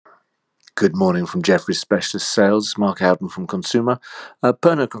Good morning from Jefferies Specialist Sales. Mark Howden from Consumer.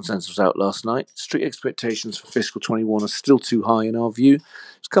 Pernod consensus was out last night. Street expectations for fiscal 21 are still too high in our view.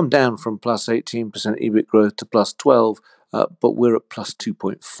 It's come down from plus 18% EBIT growth to plus 12, but we're at plus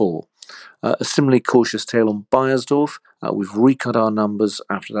 2.4. A similarly cautious tale on Bayersdorf. We've recut our numbers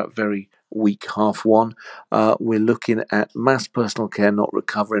after that very weak half one. We're looking at mass personal care not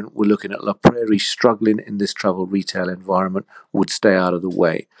recovering. We're looking at La Prairie struggling in this travel retail environment, would stay out of the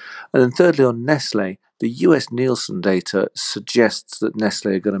way. And then thirdly on Nestle, the US Nielsen data suggests that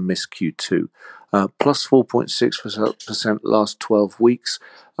Nestle are going to miss Q2. Plus 4.6% last 12 weeks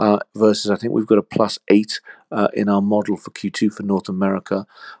versus I think we've got a plus 8 in our model for Q2 for North America.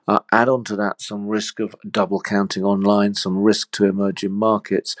 Add on to that some risk of double counting online, some risk to emerging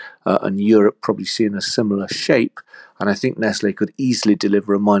markets, and Europe probably seeing a similar shape. And I think Nestle could easily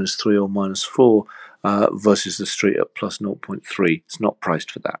deliver a -3 or -4 versus the street at plus 0.3. It's not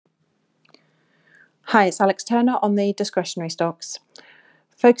priced for that. Hi, it's Alex Turner on the discretionary stocks.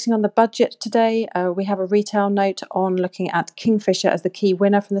 Focusing on the budget today, we have a retail note on looking at Kingfisher as the key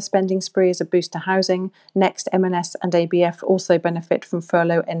winner from the spending spree as a boost to housing. Next, M&S and ABF also benefit from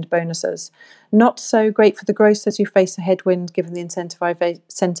furlough end bonuses. Not so great for the grocers who face a headwind given the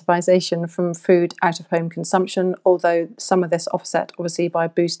incentivization from food out-of-home consumption, although some of this offset obviously by a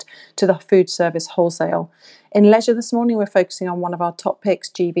boost to the food service wholesale. In leisure this morning, we're focusing on one of our top picks,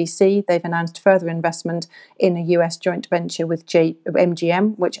 GVC. They've announced further investment in a US joint venture with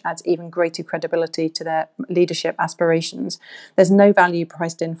MGM, which adds even greater credibility to their leadership aspirations. There's no value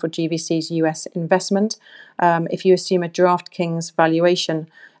priced in for GVC's US investment. If you assume a DraftKings valuation,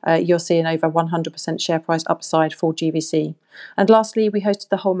 you'll see an over 100% share price upside for GVC. And lastly, we hosted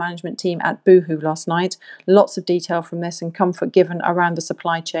the whole management team at Boohoo last night. Lots of detail from this and comfort given around the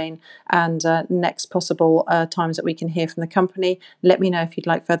supply chain and next possible times that we can hear from the company. Let me know if you'd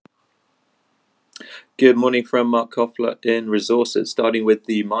like further. Good morning from Mark Koffler in Resources. Starting with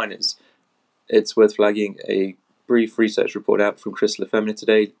the miners, it's worth flagging a brief research report out from Chris Lefemina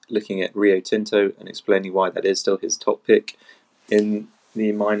today, looking at Rio Tinto and explaining why that is still his top pick in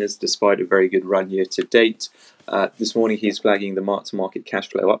the miners, despite a very good run year to date. This morning he's flagging the mark-to-market cash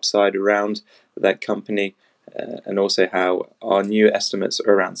flow upside around that company, and also how our new estimates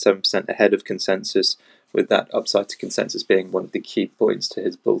are around 7% ahead of consensus, with that upside to consensus being one of the key points to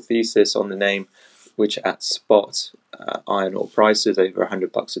his bull thesis on the name, which at spot iron ore prices over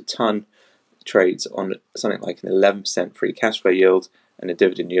 $100 a ton trades on something like an 11% free cash flow yield and a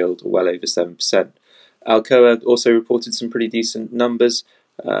dividend yield well over 7%. Alcoa also reported some pretty decent numbers,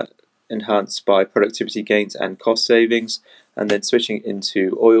 enhanced by productivity gains and cost savings. And then switching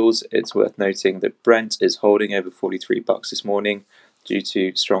into oils, it's worth noting that Brent is holding over $43 this morning due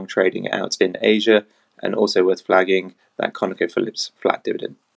to strong trading out in Asia, and also worth flagging that ConocoPhillips flat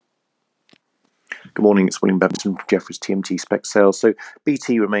dividend. Good morning, it's William Beventon from Jefferies TMT Spec Sales. So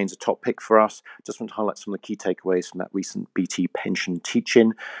BT remains a top pick for us. Just want to highlight some of the key takeaways from that recent BT pension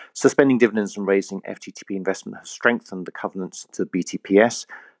teach-in. Suspending dividends and raising FTTP investment has strengthened the covenants to BTPS.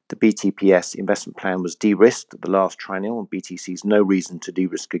 The BTPS investment plan was de-risked at the last triennial, and BT sees no reason to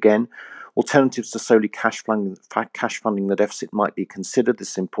de-risk again. Alternatives to solely cash funding the deficit might be considered.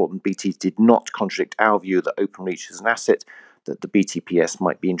 This is important. BT did not contradict our view that Openreach is an asset that the BTPS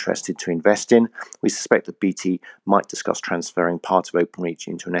might be interested to invest in. We suspect that BT might discuss transferring part of Openreach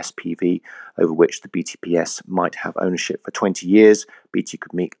into an SPV over which the BTPS might have ownership for 20 years. BT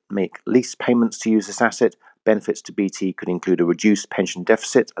could make lease payments to use this asset. Benefits to BT could include a reduced pension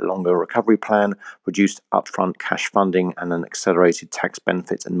deficit, a longer recovery plan, reduced upfront cash funding, and an accelerated tax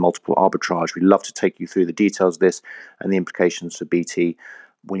benefit and multiple arbitrage. We'd love to take you through the details of this and the implications for BT.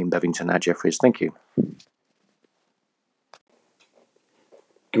 William Bevington at Jefferies. Thank you.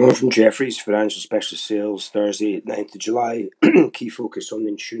 Good morning from Jefferies, Financial Specialist Sales, Thursday, 9th of July. Key focus on the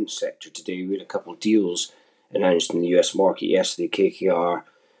insurance sector today. We had a couple of deals announced in the US market yesterday. KKR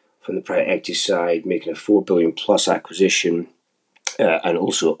from the private equity side making a $4 billion plus acquisition, and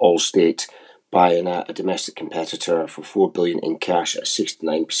also Allstate buying a domestic competitor for $4 billion in cash at a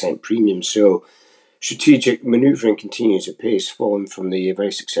 69% premium. So strategic manoeuvring continues at pace, following from the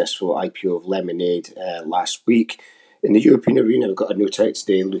very successful IPO of Lemonade last week. In the European arena, we've got a note out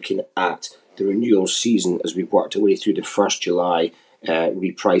today looking at the renewal season as we've worked our way through the 1st July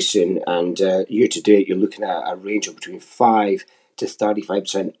repricing. And year to date, you're looking at a range of between 5 to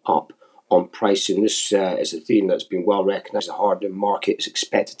 35% up on pricing. This is a theme that's been well recognised. The hardening market is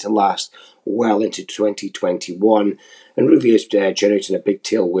expected to last well into 2021 and really is generating a big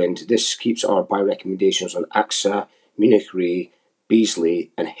tailwind. This keeps our buy recommendations on AXA, Munich Re,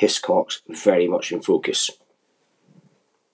 Beazley and Hiscox very much in focus.